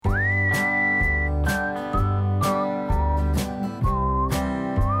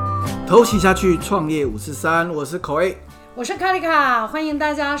头洗下去创业543，我是Coai，我是Kalika，欢迎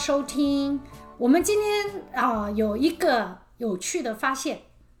大家收听。我们今天有一个有趣的发现。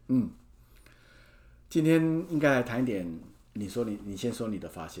今天应该来谈一点，你先说你的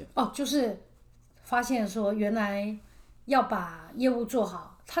发现。就是发现说，原来要把业务做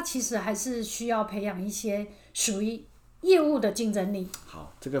好，它其实还是需要培养一些属于业务的竞争力。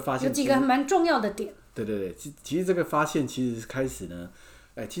好，这个发现有几个蛮重要的点。对，其实这个发现其实开始呢，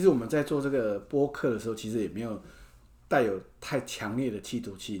其实我们在做这个播客的时候，其实也没有带有太强烈的企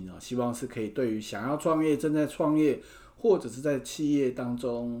图心啊，希望是可以对于想要创业、正在创业，或者是在企业当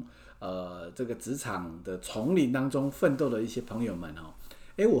中，这个职场的丛林当中奋斗的一些朋友们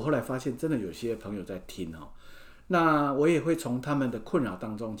我后来发现真的有些朋友在听那我也会从他们的困扰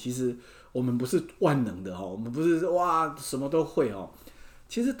当中，其实我们不是万能的我们不是哇什么都会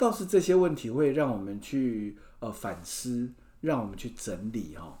其实倒是这些问题会让我们去反思，让我们去整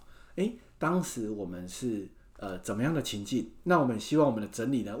理当时我们是怎么样的情境？那我们希望我们的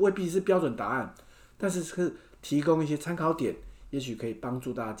整理呢，未必是标准答案，但是是提供一些参考点，也许可以帮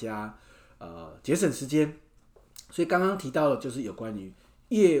助大家节省时间。所以刚刚提到的就是有关于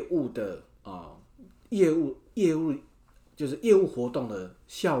业务的业务就是业务活动的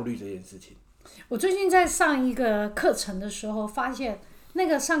效率这件事情。我最近在上一个课程的时候，发现那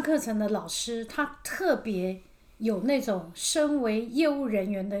个上课程的老师他特别有那种身为业务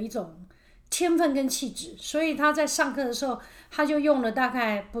人员的一种天分跟气质，所以他在上课的时候，他就用了大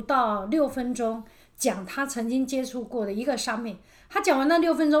概不到6分钟讲他曾经接触过的一个商品。他讲完那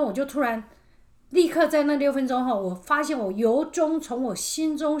6分钟，我就突然立刻在那6分钟后，我发现我由衷从我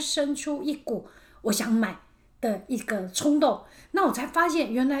心中生出一股我想买的一个冲动。那我才发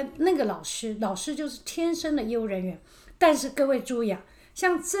现原来那个老师就是天生的业务人员。但是各位注意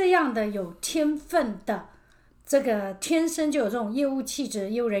像这样的有天分的，这个天生就有这种业务气质的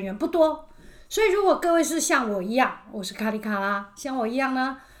业务人员不多。所以如果各位是像我一样，我是卡里卡啦，像我一样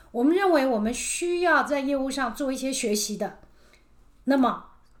呢，我们认为我们需要在业务上做一些学习的。那么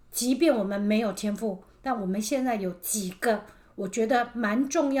即便我们没有天赋，但我们现在有几个我觉得蛮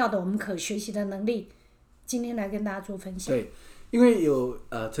重要的我们可学习的能力，今天来跟大家做分享。对，因为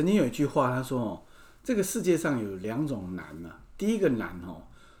曾经有一句话他说这个世界上有2种难第一个难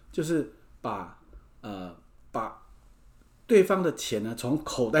就是把对方的钱呢从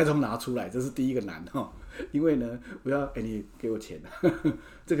口袋中拿出来，这是第一个难因为呢不要你给我钱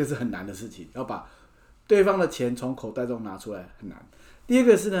这个是很难的事情，要把对方的钱从口袋中拿出来很难。第二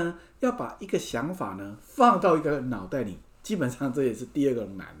个是呢，要把一个想法呢放到一个脑袋里，基本上这也是第二个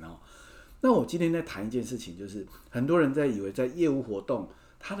难那我今天在谈一件事情，就是很多人在以为在业务活动，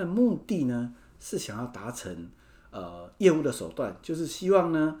他的目的呢是想要达成业务的手段，就是希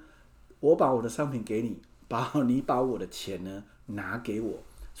望呢我把我的商品给你，你把我的钱呢拿给我。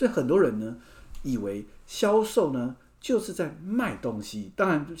所以很多人呢以为销售呢就是在卖东西，当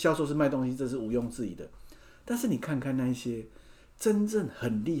然销售是卖东西，这是毋庸置疑的。但是你看看那些真正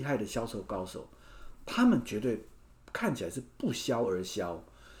很厉害的销售高手，他们绝对看起来是不销而销，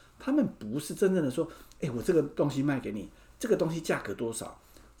他们不是真正的说我这个东西卖给你，这个东西价格多少，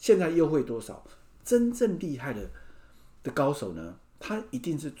现在优惠多少。真正厉害的高手呢，他一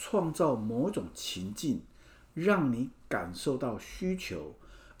定是创造某种情境，让你感受到需求，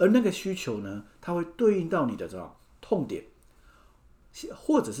而那个需求呢，它会对应到你的痛点，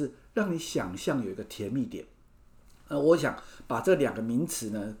或者是让你想象有一个甜蜜点。我想把这2个名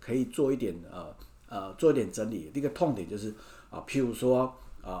词呢，可以做一点整理。第一个痛点就是譬如说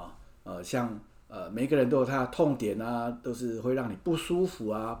像每个人都有他的痛点都是会让你不舒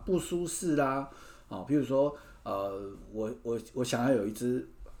服不舒适譬如说我想要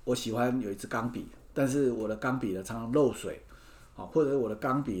我喜欢有一支钢笔，但是我的钢笔呢常常漏水或者我的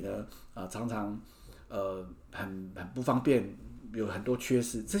钢笔呢常常很不方便，有很多缺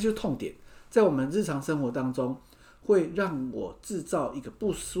失，这就是痛点。在我们日常生活当中会让我制造一个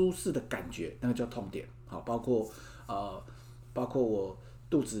不舒适的感觉，那个叫痛点。包括我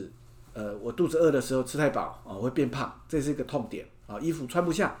肚子饿的时候吃太饱我会变胖，这是一个痛点衣服穿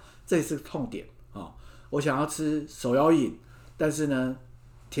不下，这也是个痛点我想要吃手摇饮，但是呢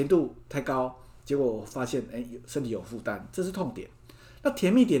甜度太高，结果我发现身体有负担，这是痛点。那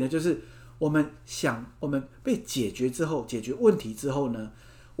甜蜜点呢，就是我们被解决问题之后呢，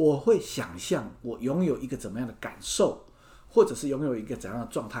我会想象我拥有一个怎么样的感受，或者是拥有一个怎样的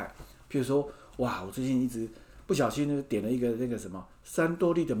状态。譬如说我最近一直不小心点了一个那个什么3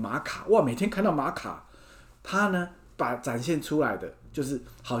多利的玛卡，每天看到玛卡，它呢把展现出来的就是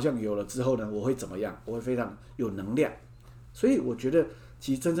好像有了之后呢，我会怎么样？我会非常有能量。所以我觉得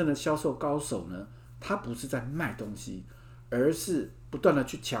其实真正的销售高手呢，他不是在卖东西，而是不断的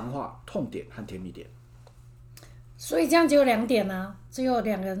去强化痛点和甜蜜点。所以这样只有2点啊，只有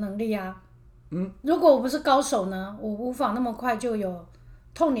2个能力啊。如果我不是高手呢，我无法那么快就有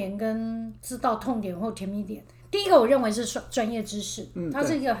痛点跟知道痛点或甜蜜点。第一个我认为是专业知识，它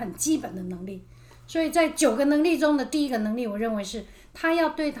是一个很基本的能力。所以在9个能力中的第一个能力，我认为是他要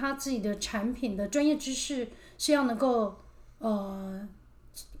对他自己的产品的专业知识是要能够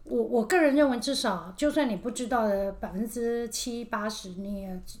我个人认为至少就算你不知道的7%、80%，你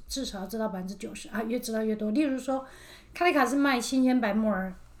也至少要知道90%啊，越知道越多。例如说，卡丽卡是卖新鲜白木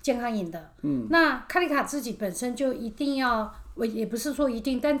耳健康饮的，那卡丽卡自己本身就一定要，我也不是说一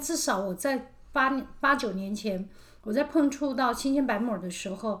定，但至少我在8、9年前，我在碰触到新鲜白木耳的时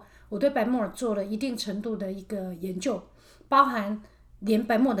候，我对白木耳做了一定程度的一个研究，包含连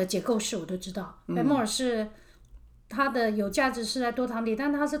白木耳的结构式我都知道，白木耳是它的有价值是在多糖体，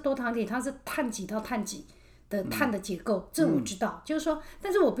但它是多糖体，它是碳几到碳几的碳的结构，这我知道，就是说，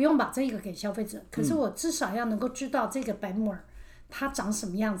但是我不用把这个给消费者，可是我至少要能够知道这个白木耳它长什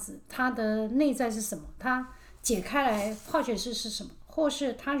么样子，它的内在是什么，它解开来化学式是什么，或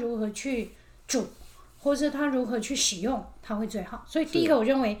是它如何去煮，或是它如何去使用，它会最好。所以第一个，我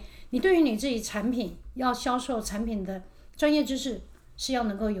认为你对于你自己产品要销售产品的专业知识是要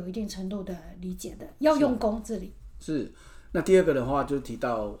能够有一定程度的理解的，要用功这里。是，那第二个的话就是提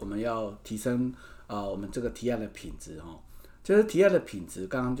到我们要提升我们这个提案的品质哈，就是提案的品质，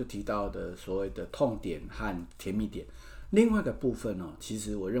刚刚就提到的所谓的痛点和甜蜜点。另外一个部分哦，其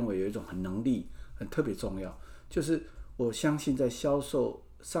实我认为有一种能力很特别重要，就是我相信在销售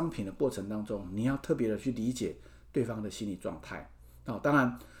商品的过程当中，你要特别的去理解对方的心理状态。当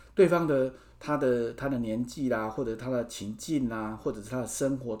然，对方的他的年纪啦，或者他的情境啦，或者是他的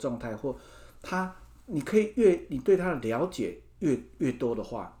生活状态，或你可以你对他的了解越多的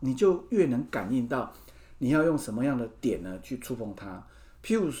话，你就越能感应到你要用什么样的点呢去触碰他。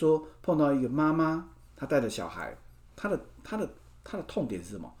譬如说，碰到一个妈妈，她带着小孩，她的痛点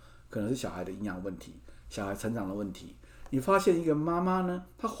是什么？可能是小孩的营养问题，小孩成长的问题。你发现一个妈妈呢，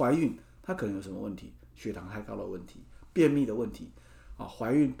她怀孕，她可能有什么问题？血糖太高的问题，便秘的问题，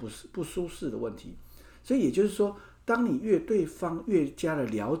怀孕不舒适的问题。所以也就是说，当你对方越加的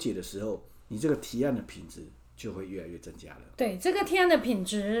了解的时候，你这个提案的品质就会越来越增加了。对，这个提案的品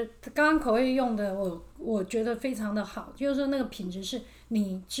质，刚刚口味用的我觉得非常的好，就是说那个品质是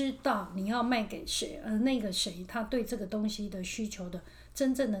你知道你要卖给谁，而那个谁他对这个东西的需求的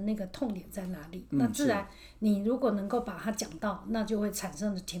真正的那个痛点在哪里，那自然你如果能够把它讲到，那就会产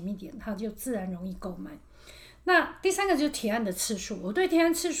生的甜蜜点，它就自然容易购买。那第3个就是提案的次数，我对提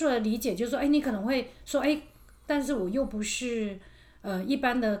案次数的理解就是说，你可能会说，但是我又不是一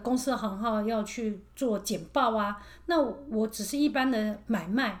般的公司行号要去做简报啊，那我只是一般的买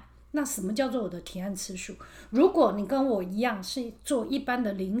卖，那什么叫做我的提案次数？如果你跟我一样是做一般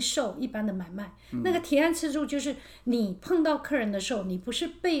的零售、一般的买卖，那个提案次数就是你碰到客人的时候，你不是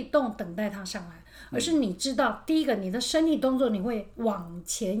被动等待他上来，而是你知道，第一个你的身体动作你会往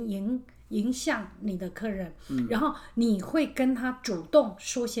前迎向你的客人，然后你会跟他主动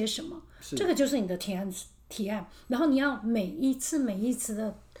说些什么，这个就是你的提案，然后你要每一次的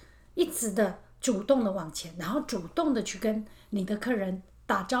一直的主动的往前，然后主动的去跟你的客人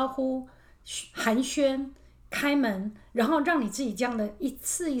打招呼、寒暄、开门，然后让你自己这样的一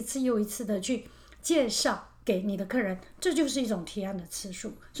次又一次的去介绍给你的客人，这就是一种提案的次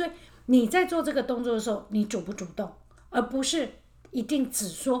数。所以你在做这个动作的时候，你主不主动，而不是一定只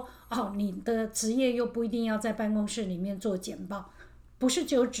说你的职业又不一定要在办公室里面做简报，不是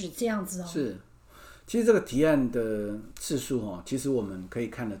只有指这样子哦。是。其实这个提案的次数其实我们可以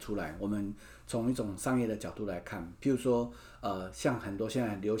看得出来，我们从一种商业的角度来看，譬如说像很多现在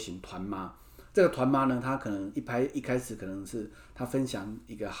很流行团妈，这个团妈呢，她可能一开始可能是她分享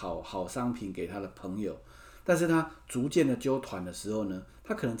一个好商品给她的朋友，但是她逐渐的揪团的时候呢，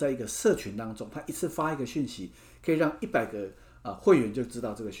她可能在一个社群当中，她一次发一个讯息，可以让100个会员就知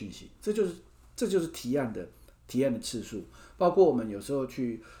道这个讯息，这就是提案的次数。包括我们有时候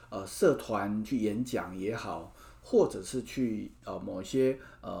去社团去演讲也好，或者是去某一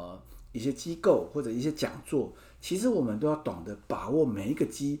些机构或者一些讲座，其实我们都要懂得把握每一个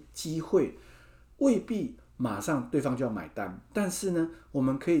机会，未必马上对方就要买单，但是呢，我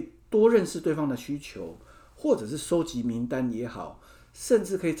们可以多认识对方的需求，或者是收集名单也好，甚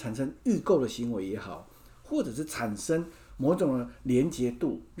至可以产生预购的行为也好，或者是产生某种的连结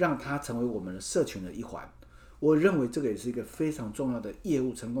度，让它成为我们的社群的一环。我认为这个也是一个非常重要的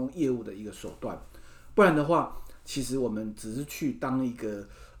成功业务的一个手段，不然的话，其实我们只是去当一个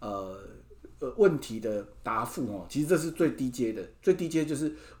问题的答复其实这是最低阶的，最低阶就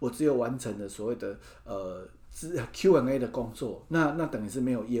是我只有完成了所谓的 Q&A 的工作，那等于是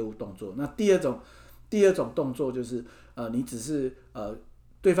没有业务动作。那第二种动作就是你只是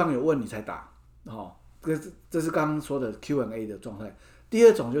对方有问你才答，这是刚刚说的 Q&A 的状态。第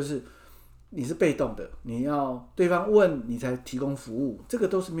二种就是你是被动的，你要对方问你才提供服务，这个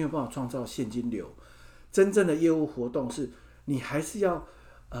都是没有办法创造现金流。真正的业务活动是你还是要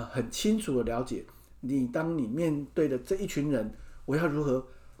很清楚的了解当你面对的这一群人，我要如何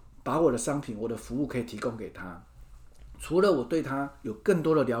把我的商品、我的服务可以提供给他。除了我对他有更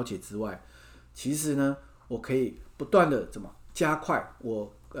多的了解之外，其实呢，我可以不断的加快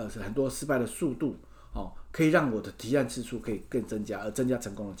我很多失败的速度，可以让我的提案次数可以更增加，而增加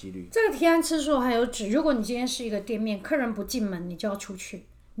成功的几率。这个提案次数还有指，如果你今天是一个店面，客人不进门，你就要出去，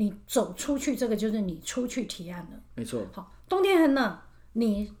你走出去，这个就是你出去提案了。没错。好，冬天很冷，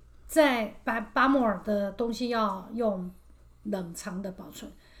你在巴莫尔的东西要用冷藏的保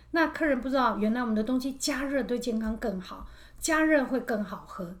存，那客人不知道，原来我们的东西加热对健康更好，加热会更好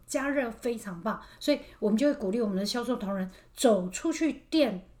喝，加热非常棒，所以我们就会鼓励我们的销售同仁走出去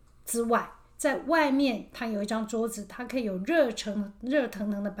店之外，在外面他有一张桌子，他可以有热腾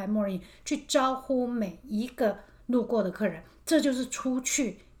腾的白沫饮去招呼每一个路过的客人，这就是出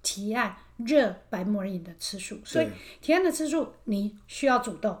去提案热白沫饮的次数。所以提案的次数你需要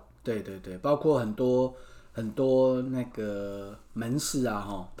主动。对，包括很多那个门市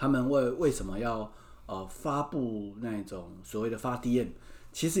啊，他们为什么要发布那种所谓的发 DM，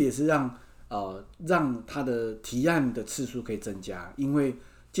 其实也是让他的提案的次数可以增加，因为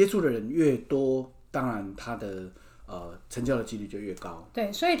接触的人越多，当然他的成交的几率就越高。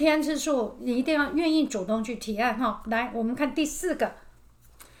对，所以提案次数你一定要愿意主动去提案哈。来，我们看第四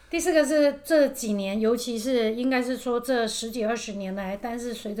个是这几年，尤其是应该是说这10几20年来，但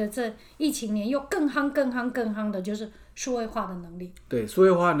是随着这疫情年又更夯的，就是数位化的能力。对，数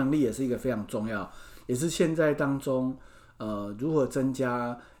位化的能力也是一个非常重要，也是现在当中如何增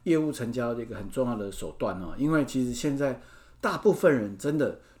加业务成交的一个很重要的手段哦。因为其实现在大部分人真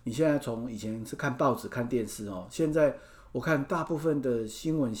的，你现在从以前是看报纸、看电视哦，现在我看大部分的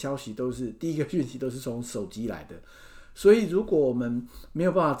新闻消息都是第一个讯息都是从手机来的。所以如果我们没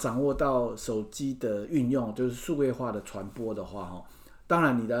有办法掌握到手机的运用，就是数位化的传播的话，当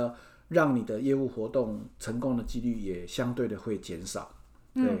然让你的业务活动成功的几率也相对的会减少。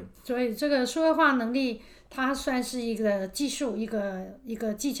对，所以这个数位化能力它算是一个技术，一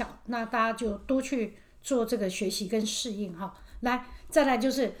个技巧，那大家就多去做这个学习跟适应哈。来，再来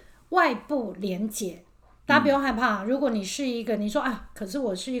就是外部连结，大家不用害怕。如果你是一个，你说可是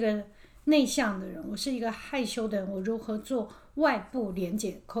我是一个内向的人，我是一个害羞的人，我如何做外部连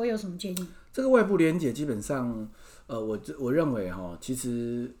结？Coai有什么建议？这个外部连结基本上，我认为其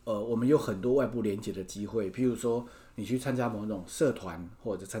实我们有很多外部连结的机会，譬如说你去参加某种社团，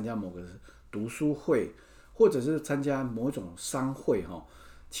或者参加某个读书会，或者是参加某种商会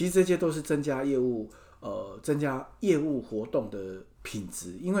其实这些都是增加业务活动的品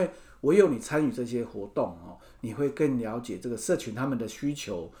质，因为唯有你参与这些活动你会更了解这个社群他们的需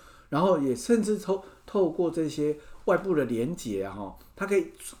求。然后也甚至透过这些外部的连结它可以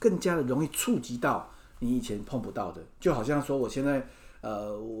更加的容易触及到你以前碰不到的。就好像说我现在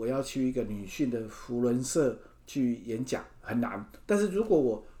我要去一个女性的扶轮社去演讲很难，但是如果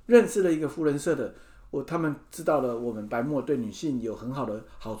我认识了一个扶轮社的，他们知道了我们白沫对女性有很好的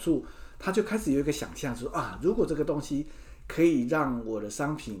好处，他就开始有一个想象说如果这个东西可以让我的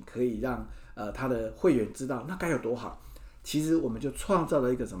商品可以让他的会员知道，那该有多好。其实我们就创造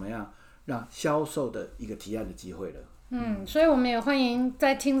了一个怎么样让销售的一个提案的机会了。所以我们也欢迎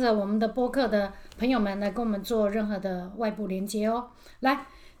在听着我们的播客的朋友们来跟我们做任何的外部连接哦。来，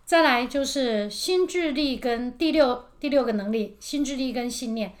再来就是心智力跟第六个能力，心智力跟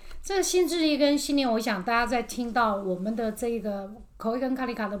信念。这个心智力跟信念，我想大家在听到我们的这个Coai跟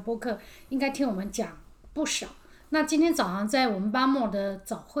Kalika的播客，应该听我们讲不少。那今天早上在我们巴莫的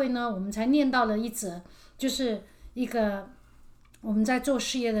早会呢，我们才念到了一则，就是一个我们在做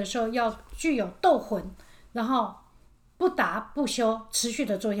事业的时候要具有斗魂，然后不打不休，持续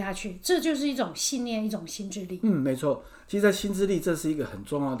的做下去，这就是一种信念，一种心智力。没错，其实在心智力这是一个很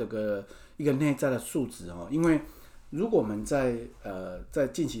重要的一个内在的素质因为如果我们在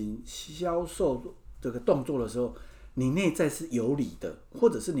进行销售这个动作的时候，你内在是有理的，或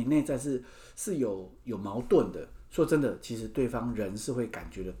者是你内在是有矛盾的，说真的，其实对方人是会感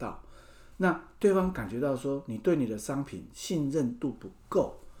觉得到。那对方感觉到说你对你的商品信任度不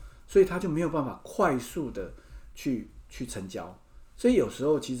够，所以他就没有办法快速的去成交。所以有时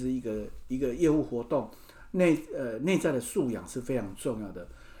候其实一个业务活动内在的素养是非常重要的。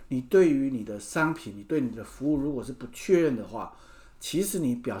你对于你的商品，你对你的服务如果是不确认的话，其实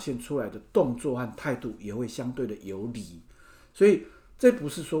你表现出来的动作和态度也会相对的有理。所以这不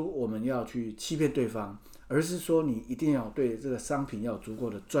是说我们要去欺骗对方，而是说你一定要对这个商品要有足够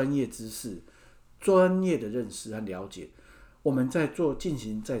的专业知识、专业的认识和了解。我们在进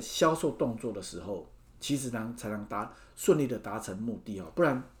行在销售动作的时候，其实才能顺利的达成目的。不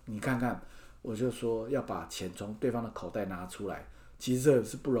然你看看，我就说要把钱从对方的口袋拿出来，其实这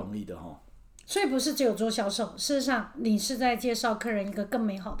是不容易的。所以不是只有做销售，事实上你是在介绍客人一个更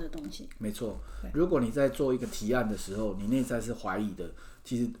美好的东西。没错，如果你在做一个提案的时候，你内在是怀疑的，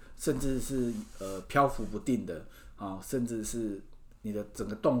其实甚至是漂浮不定的甚至是你的整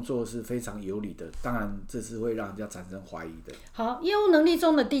个动作是非常有理的，当然这是会让人家产生怀疑的。好，业务能力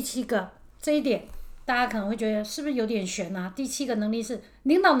中的第7个，这一点大家可能会觉得是不是有点悬啊？第7个能力是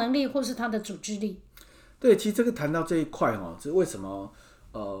领导能力或是他的组织力。对，其实这个谈到这一块是为什么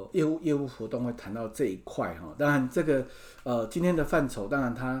业务活动会谈到这一块当然这个今天的范畴，当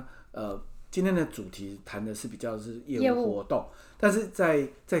然它今天的主题谈的是比较是业务活动，但是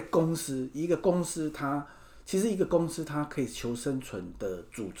在公司一个公司其实一个公司它可以求生存的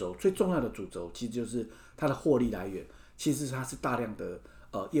主轴，最重要的主轴其实就是它的获利来源，其实它是大量的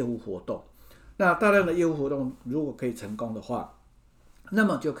业务活动。那大量的业务活动如果可以成功的话，那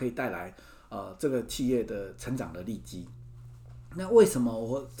么就可以带来这个企业的成长的利基。那为什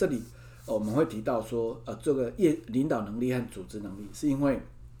么这里我们会提到说这个领导能力和组织能力，是因为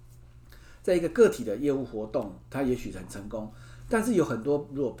在一个个体的业务活动它也许很成功，但是有很多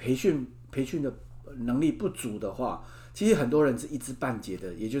如果培训的能力不足的话，其实很多人是一知半解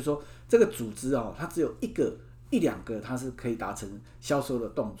的。也就是说这个组织它只有一两个它是可以达成销售的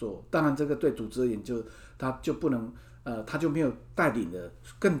动作，当然这个对组织而言它就不能他就没有带领的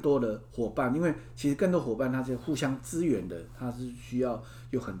更多的伙伴，因为其实更多伙伴他是互相支援的，他是需要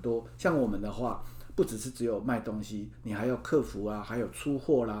有很多。像我们的话，不只有卖东西，你还要客服啊，还有出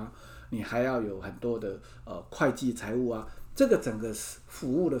货啦，你还要有很多的会计财务啊，这个整个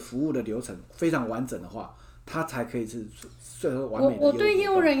服务的流程非常完整的话，它才可以是最后完美的业务。我对业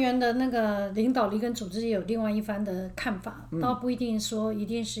务人员的那个领导力跟组织也有另外一番的看法，倒不一定说一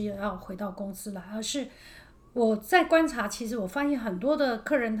定是要回到公司来，而是我在观察，其实我发现很多的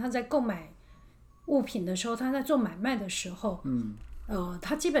客人他在购买物品的时候，他在做买卖的时候，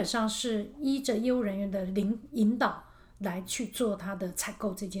他基本上是依着业务人员的引导来去做他的采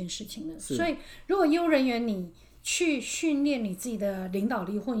购这件事情的。所以如果业务人员你去训练你自己的领导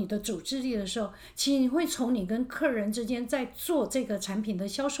力或你的组织力的时候，其实你会从你跟客人之间在做这个产品的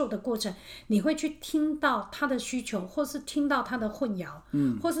销售的过程，你会去听到他的需求，或是听到他的混淆，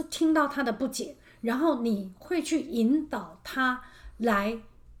或是听到他的不解，然后你会去引导他来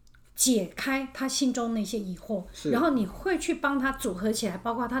解开他心中那些疑惑，然后你会去帮他组合起来，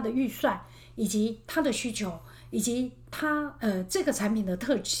包括他的预算以及他的需求以及他这个产品的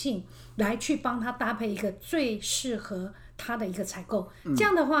特性，来去帮他搭配一个最适合他的一个采购。这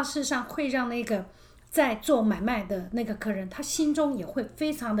样的话事实上会让那个在做买卖的那个客人，他心中也会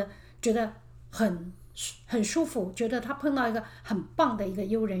非常的觉得很舒服，觉得他碰到一个很棒的一个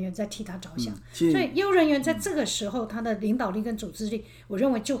业务人员在替他着想，所以业务人员在这个时候他的领导力跟组织力，我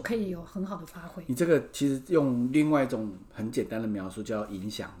认为就可以有很好的发挥。你这个其实用另外一种很简单的描述叫影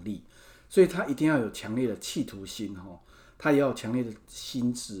响力，所以他一定要有强烈的企图心，他也要有强烈的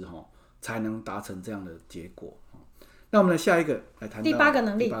心智，才能达成这样的结果。那我们来下一个来谈到第八个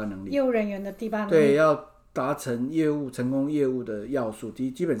能力，业务人员的第8能力。对，要达成成功业务的要素，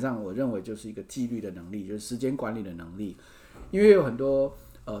基本上我认为就是一个纪律的能力，就是时间管理的能力。因为有很多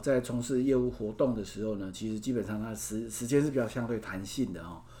在从事业务活动的时候呢，其实基本上它时间是比较相对弹性的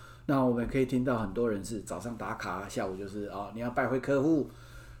那我们可以听到很多人是早上打卡，下午就是你要拜会客户。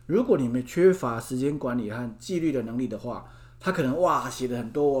如果你们缺乏时间管理和纪律的能力的话，他可能写的很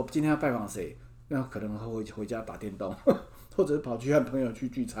多，我今天要拜访谁，那可能会回家打电动，或者是跑去和朋友去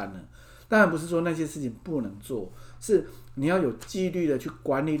聚餐了。当然不是说那些事情不能做，是你要有纪律的去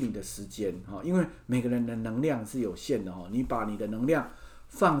管理你的时间，因为每个人的能量是有限的，你把你的能量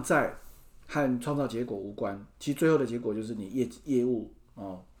放在和创造结果无关，其实最后的结果就是你业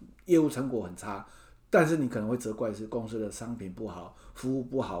务成果很差，但是你可能会责怪是公司的商品不好，服务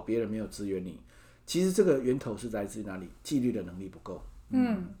不好，别人没有支援你。其实这个源头是来自哪里？纪律的能力不够。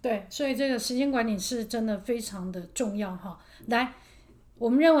对，所以这个时间管理是真的非常的重要来，我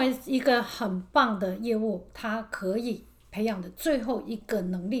们认为一个很棒的业务，它可以培养的最后一个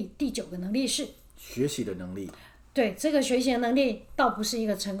能力，第9个能力是学习的能力。对，这个学习的能力倒不是一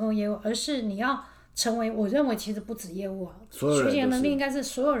个成功业务，而是你要成为，我认为其实不止业务学习的能力应该是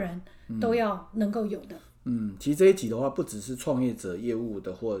所有人都要能够有的。其实这一集的话，不只是创业者业务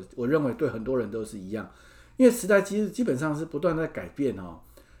的，或我认为对很多人都是一样。因为时代基本上是不断在改变哦。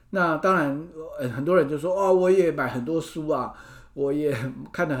那当然，很多人就说哦，我也买很多书啊，我也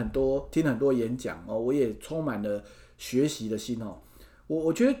看了很多，听很多演讲哦，我也充满了学习的心哦。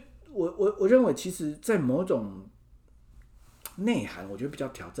我觉得我认为，其实在某种内涵，我觉得比较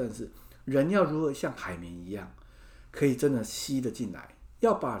挑战是，人要如何像海绵一样，可以真的吸得进来，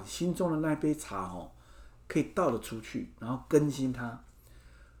要把心中的那杯茶哦，可以倒得出去，然后更新它，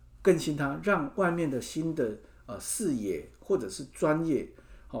让外面的新的视野或者是专业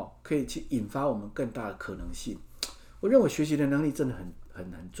可以去引发我们更大的可能性。我认为学习的能力真的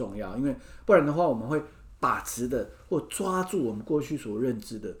很重要，因为不然的话，我们会把持的或抓住我们过去所认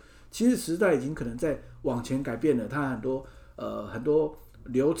知的。其实时代已经可能在往前改变了，它很多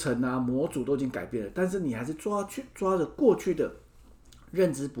流程啊、模组都已经改变了，但是你还是抓着过去的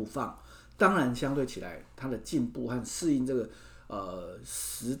认知不放，当然相对起来，它的进步和适应这个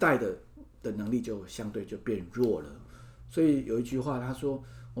时代的能力就相对就变弱了。所以有一句话，他说：“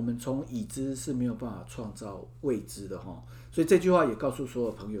我们从已知是没有办法创造未知的哈。”所以这句话也告诉所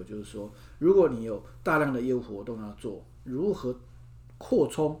有朋友，就是说，如果你有大量的业务活动要做，如何扩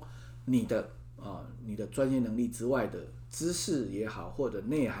充你的专业能力之外的知识也好，或者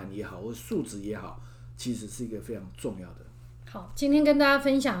内涵也好，或素质也好，其实是一个非常重要的。好，今天跟大家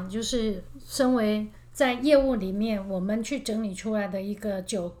分享就是身为在业务里面我们去整理出来的一个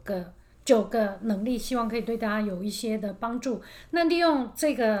九个能力，希望可以对大家有一些的帮助。那利用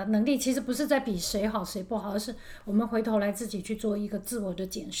这个能力，其实不是在比谁好谁不好，而是我们回头来自己去做一个自我的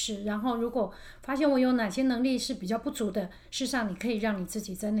检视。然后如果发现我有哪些能力是比较不足的，事实上你可以让你自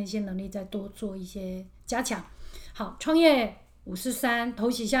己在那些能力再多做一些加强。好，创业543头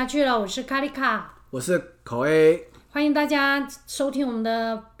洗下去了，我是Kalika，我是Coai，欢迎大家收听我们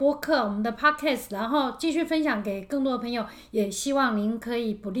的播客，我们的 Podcast， 然后继续分享给更多的朋友，也希望您可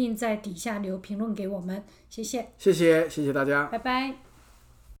以不吝在底下留评论给我们，谢谢，谢谢大家，拜拜。